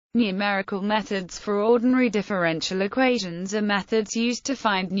Numerical methods for ordinary differential equations are methods used to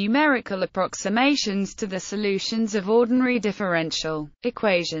find numerical approximations to the solutions of ordinary differential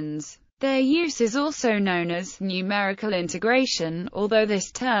equations. Their use is also known as numerical integration, although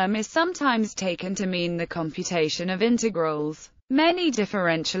this term is sometimes taken to mean the computation of integrals. Many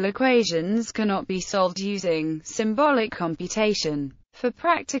differential equations cannot be solved using symbolic computation. For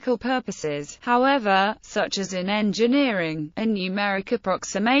practical purposes, however, such as in engineering, a numeric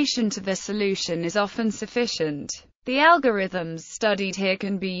approximation to the solution is often sufficient. The algorithms studied here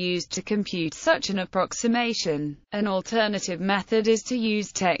can be used to compute such an approximation. An alternative method is to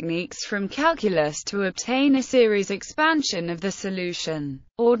use techniques from calculus to obtain a series expansion of the solution.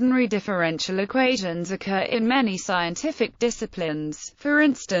 Ordinary differential equations occur in many scientific disciplines, for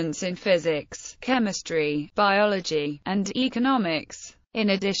instance in physics, chemistry, biology, and economics.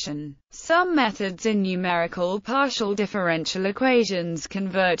 In addition, some methods in numerical partial differential equations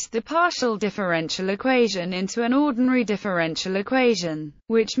convert the partial differential equation into an ordinary differential equation,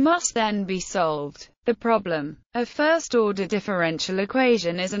 which must then be solved. The problem of first-order differential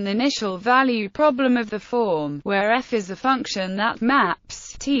equation is an initial value problem of the form, where f is a function that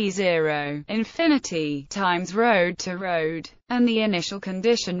maps t0, infinity, times road to road, and the initial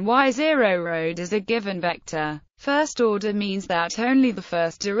condition y0 road is a given vector. First order means that only the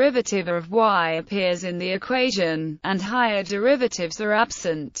first derivative of y appears in the equation, and higher derivatives are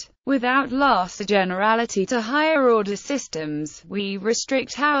absent. Without loss of generality to higher-order systems, we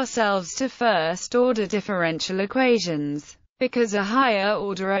restrict ourselves to first-order differential equations. Because a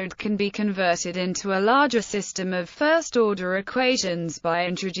higher-order ODE can be converted into a larger system of first-order equations by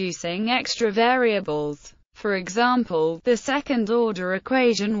introducing extra variables. For example, the second-order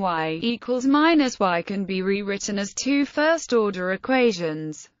equation y equals minus y can be rewritten as two first-order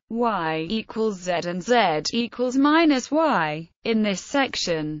equations, y equals z and z equals minus y. In this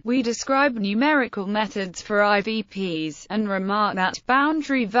section, we describe numerical methods for IVPs, and remark that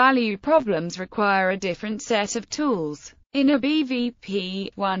boundary value problems require a different set of tools. In a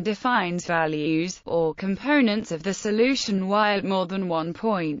BVP, one defines values, or components of the solution y at more than one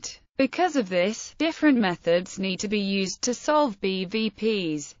point. Because of this, different methods need to be used to solve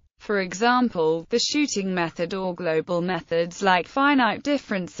BVPs. For example, the shooting method or global methods like finite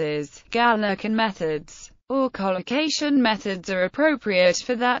differences, Galerkin methods, or collocation methods are appropriate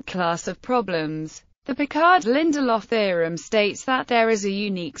for that class of problems. The Picard-Lindelof theorem states that there is a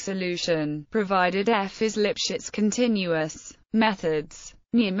unique solution, provided f is Lipschitz continuous. Methods.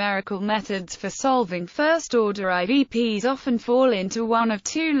 Numerical methods for solving first-order IVPs often fall into one of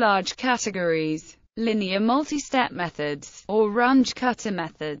two large categories: linear multistep methods, or Runge-Kutta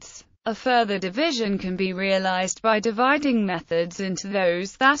methods. A further division can be realized by dividing methods into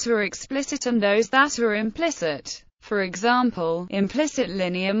those that are explicit and those that are implicit. For example, implicit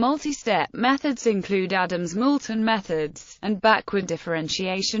linear multistep methods include Adams-Moulton methods, and backward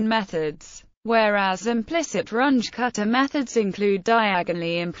differentiation methods, whereas implicit Runge-Kutta methods include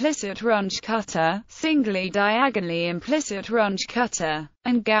diagonally implicit Runge-Kutta, singly diagonally implicit Runge-Kutta,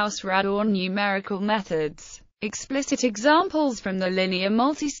 and Gauss-Radon numerical methods. Explicit examples from the linear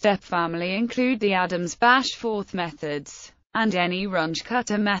multistep family include the Adams-Bashforth methods, and any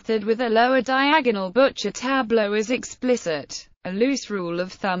Runge-Kutta method with a lower diagonal butcher tableau is explicit. A loose rule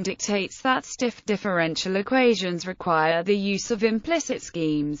of thumb dictates that stiff differential equations require the use of implicit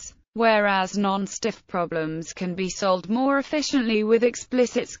schemes, whereas non-stiff problems can be solved more efficiently with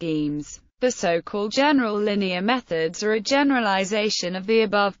explicit schemes. The so-called general linear methods are a generalization of the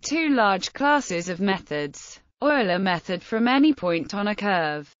above two large classes of methods. Euler method: from any point on a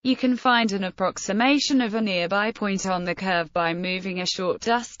curve, you can find an approximation of a nearby point on the curve by moving a short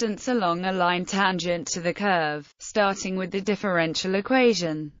distance along a line tangent to the curve. Starting with the differential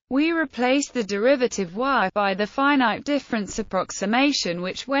equation, we replace the derivative y by the finite difference approximation,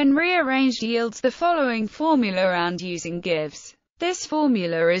 which when rearranged yields the following formula, and using gives. This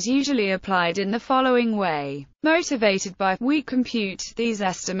formula is usually applied in the following way. Motivated by, we compute these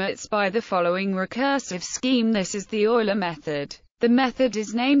estimates by the following recursive scheme. This is the Euler method. The method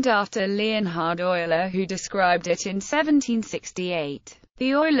is named after Leonhard Euler, who described it in 1768.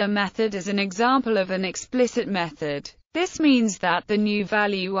 The Euler method is an example of an explicit method. This means that the new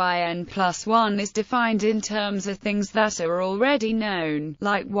value yn plus 1 is defined in terms of things that are already known,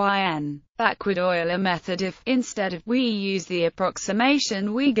 like yn. Backward Euler method: if, instead of we use the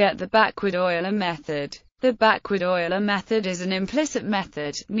approximation, we get the backward Euler method. The backward Euler method is an implicit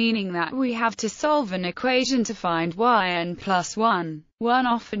method, meaning that we have to solve an equation to find yn plus 1. One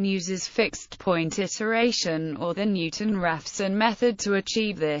often uses fixed point iteration or the Newton-Raphson method to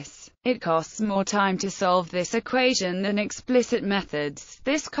achieve this. It costs more time to solve this equation than explicit methods.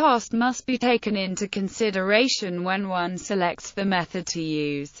 This cost must be taken into consideration when one selects the method to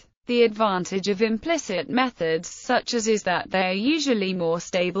use. The advantage of implicit methods such as is that they are usually more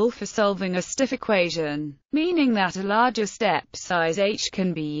stable for solving a stiff equation, meaning that a larger step size h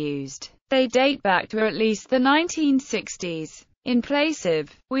can be used. They date back to at least the 1960s. In place of,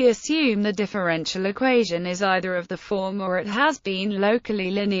 we assume the differential equation is either of the form or it has been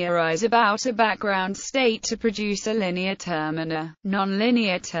locally linearized about a background state to produce a linear term and a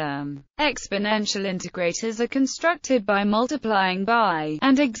nonlinear term. Exponential integrators are constructed by multiplying by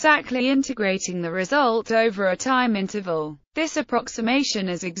and exactly integrating the result over a time interval. This approximation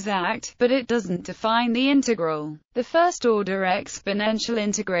is exact, but it doesn't define the integral. The first-order exponential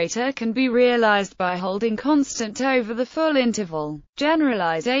integrator can be realized by holding constant over the full interval.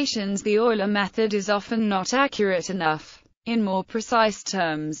 Generalizations: the Euler method is often not accurate enough. In more precise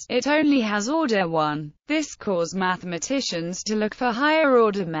terms, it only has order 1. This causes mathematicians to look for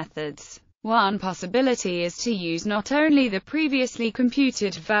higher-order methods. One possibility is to use not only the previously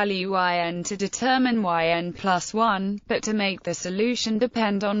computed value yn to determine yn plus 1, but to make the solution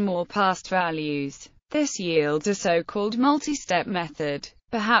depend on more past values. This yields a so-called multistep method.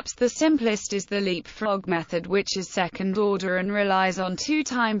 Perhaps the simplest is the leapfrog method, which is second order and relies on two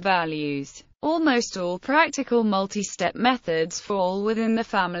time values. Almost all practical multistep methods fall within the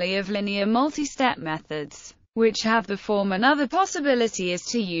family of linear multistep methods, which have the form. Another possibility is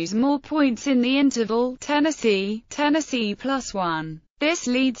to use more points in the interval, Tennessee plus 1. This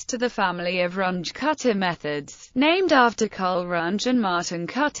leads to the family of Runge-Kutta methods, named after Carl Runge and Martin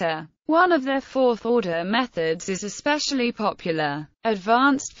Kutta. One of their fourth-order methods is especially popular.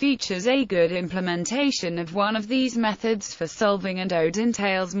 Advanced features a good implementation of one of these methods for solving an ODE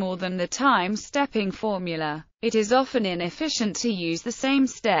entails more than the time-stepping formula. It is often inefficient to use the same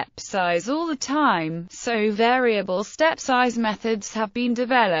step size all the time, so variable step size methods have been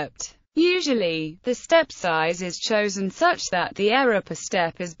developed. Usually, the step size is chosen such that the error per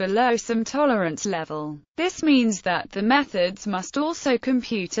step is below some tolerance level. This means that the methods must also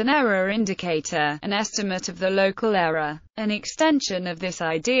compute an error indicator, an estimate of the local error. An extension of this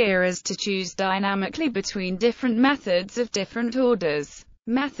idea is to choose dynamically between different methods of different orders.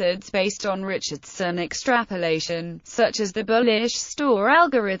 Methods based on Richardson extrapolation, such as the bullish store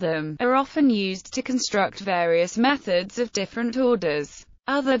algorithm, are often used to construct various methods of different orders.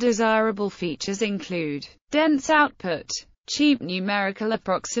 Other desirable features include dense output, cheap numerical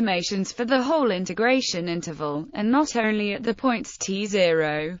approximations for the whole integration interval, and not only at the points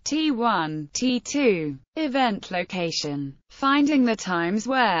t0, t1, t2. Event location. Finding the times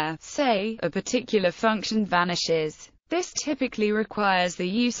where, say, a particular function vanishes. This typically requires the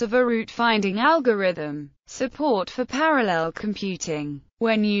use of a root-finding algorithm. Support for parallel computing.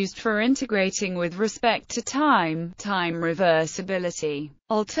 When used for integrating with respect to time reversibility.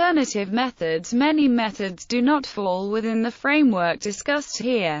 Alternative methods. Many methods do not fall within the framework discussed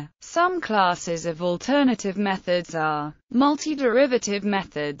here. Some classes of alternative methods are multiderivative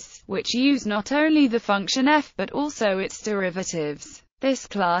methods, which use not only the function f but also its derivatives. This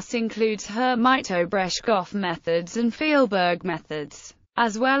class includes Hermite-Breshkov methods and Fehlberg methods,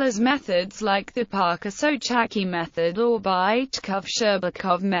 as well as methods like the Parker-Sochacki method or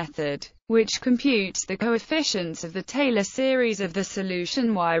Bychkov-Sherbakov method, which computes the coefficients of the Taylor series of the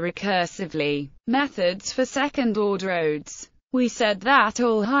solution y recursively. Methods for second-order ODEs. We said that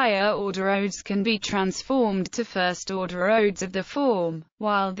all higher-order ODEs can be transformed to first-order ODEs of the form.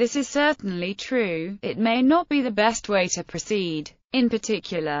 While this is certainly true, it may not be the best way to proceed. In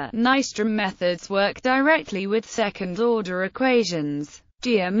particular, Nystrom methods work directly with second-order equations.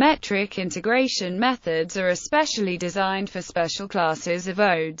 Geometric integration methods are especially designed for special classes of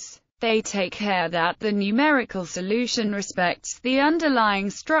ODEs. They take care that the numerical solution respects the underlying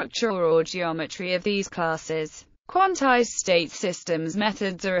structure or geometry of these classes. Quantized state systems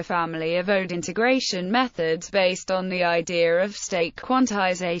methods are a family of ODE integration methods based on the idea of state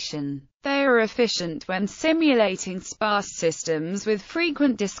quantization. They are efficient when simulating sparse systems with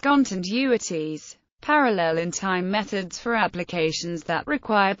frequent discontinuities. Parallel in time methods for applications that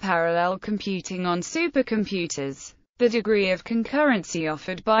require parallel computing on supercomputers. The degree of concurrency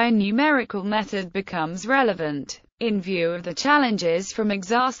offered by a numerical method becomes relevant, in view of the challenges from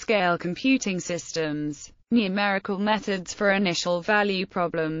exascale computing systems. Numerical methods for initial value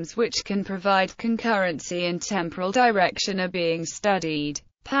problems which can provide concurrency in temporal direction are being studied.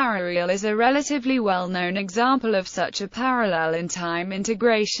 Parallel is a relatively well-known example of such a parallel in time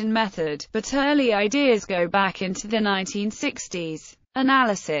integration method, but early ideas go back into the 1960s.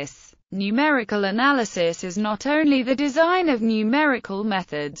 Analysis. Numerical analysis is not only the design of numerical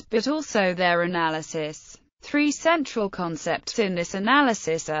methods, but also their analysis. Three central concepts in this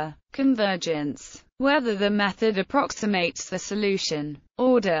analysis are convergence, whether the method approximates the solution;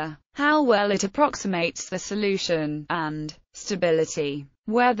 order, how well it approximates the solution; and stability,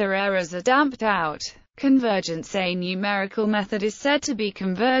 whether errors are damped out. Convergence: a numerical method is said to be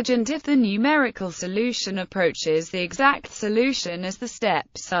convergent if the numerical solution approaches the exact solution as the step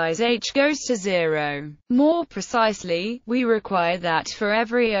size h goes to 0. More precisely, we require that for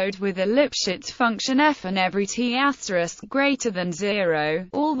every ODE with a Lipschitz function f and every t asterisk greater than 0,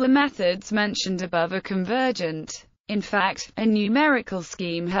 all the methods mentioned above are convergent. In fact, a numerical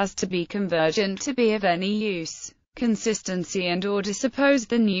scheme has to be convergent to be of any use. Consistency and order: suppose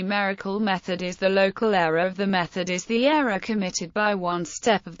the numerical method is the local error of the method is the error committed by one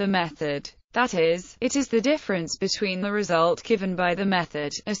step of the method. That is, it is the difference between the result given by the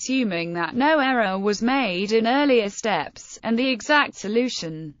method, assuming that no error was made in earlier steps, and the exact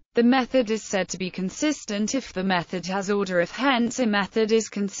solution. The method is said to be consistent if the method has order if, hence, a method is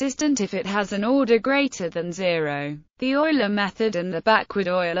consistent if it has an order greater than 0. The Euler method and the backward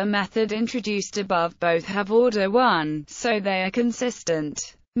Euler method introduced above both have order 1, so they are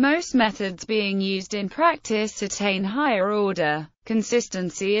consistent. Most methods being used in practice attain higher order.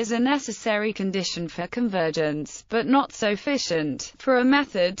 Consistency is a necessary condition for convergence, but not sufficient. For a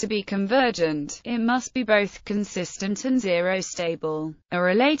method to be convergent, it must be both consistent and zero-stable. A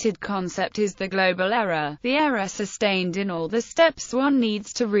related concept is the global error, the error sustained in all the steps one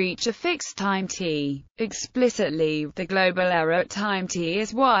needs to reach a fixed time t. Explicitly, the global error at time t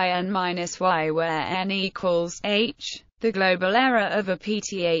is yn minus y, where n equals h. The global error of a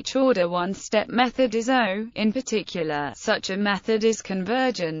PTH order one-step method is O. In particular, such a method is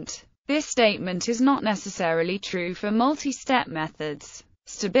convergent. This statement is not necessarily true for multi-step methods.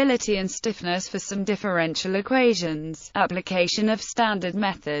 Stability and stiffness for some differential equations. Application of standard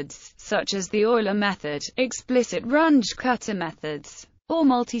methods, such as the Euler method, explicit Runge-Kutta methods, or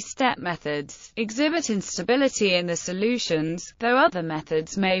multi-step methods, exhibit instability in the solutions, though other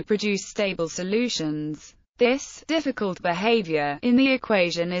methods may produce stable solutions. This difficult behavior in the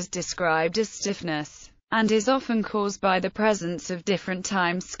equation is described as stiffness, and is often caused by the presence of different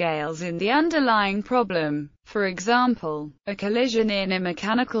time scales in the underlying problem. For example, a collision in a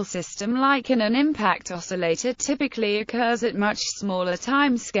mechanical system like in an impact oscillator typically occurs at much smaller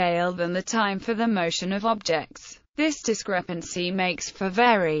time scale than the time for the motion of objects. This discrepancy makes for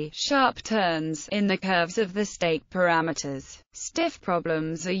very sharp turns in the curves of the state parameters. Stiff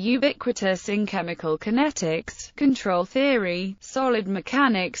problems are ubiquitous in chemical kinetics, control theory, solid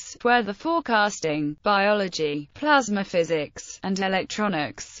mechanics, weather forecasting, biology, plasma physics, and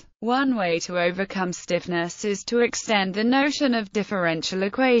electronics. One way to overcome stiffness is to extend the notion of differential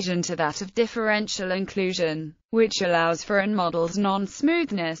equation to that of differential inclusion, which allows for an model's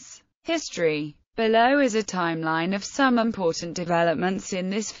non-smoothness. History. Below is a timeline of some important developments in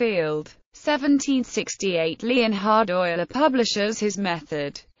this field. 1768 Leonhard Euler publishes his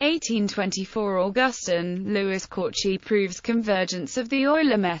method. 1824 Augustin Louis Cauchy proves convergence of the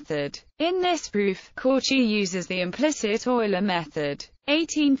Euler method. In this proof, Cauchy uses the implicit Euler method.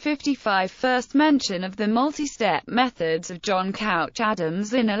 1855 First mention of the multi-step methods of John Couch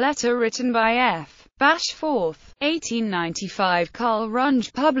Adams in a letter written by F. Bashforth. 1895 Carl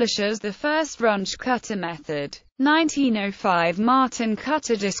Runge publishes the first Runge-Kutta method. 1905 Martin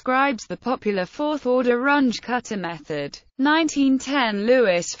Kutta describes the popular fourth-order Runge-Kutta method. 1910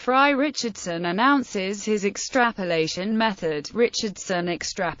 Louis Fry Richardson announces his extrapolation method, Richardson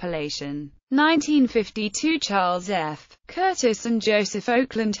extrapolation. 1952 Charles F. Curtis and Joseph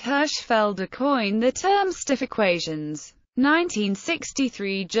Oakland Hirschfelder coin the term stiff equations.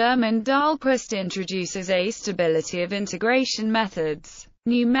 1963 German Dahlquist introduces a stability of integration methods,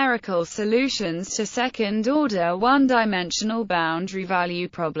 numerical solutions to second-order one-dimensional boundary value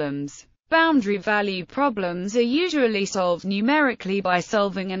problems. Boundary value problems are usually solved numerically by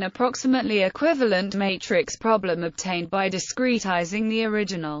solving an approximately equivalent matrix problem obtained by discretizing the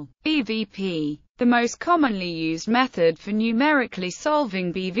original BVP. The most commonly used method for numerically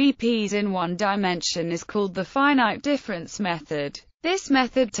solving BVPs in one dimension is called the finite difference method. This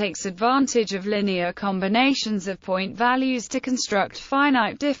method takes advantage of linear combinations of point values to construct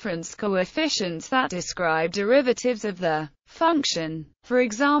finite difference coefficients that describe derivatives of the function. For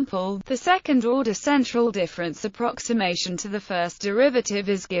example, the second-order central difference approximation to the first derivative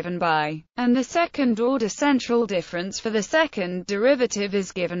is given by, and the second-order central difference for the second derivative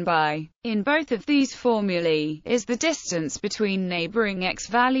is given by. In both of these formulae, is the distance between neighboring x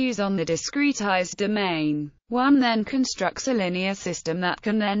values on the discretized domain. One then constructs a linear system that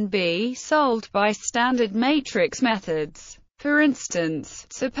can then be solved by standard matrix methods. For instance,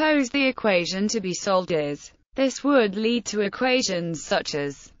 suppose the equation to be solved is. This would lead to equations such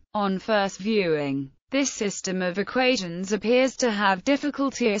as, on first viewing, this system of equations appears to have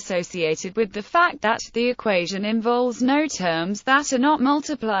difficulty associated with the fact that the equation involves no terms that are not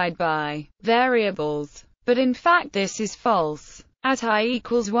multiplied by variables. But in fact this is false. At I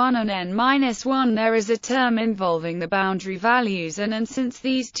equals 1 and n minus 1 there is a term involving the boundary values and since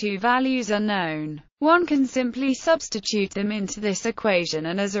these two values are known, one can simply substitute them into this equation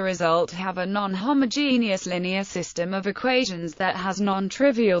and as a result have a non-homogeneous linear system of equations that has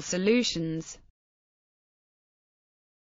non-trivial solutions.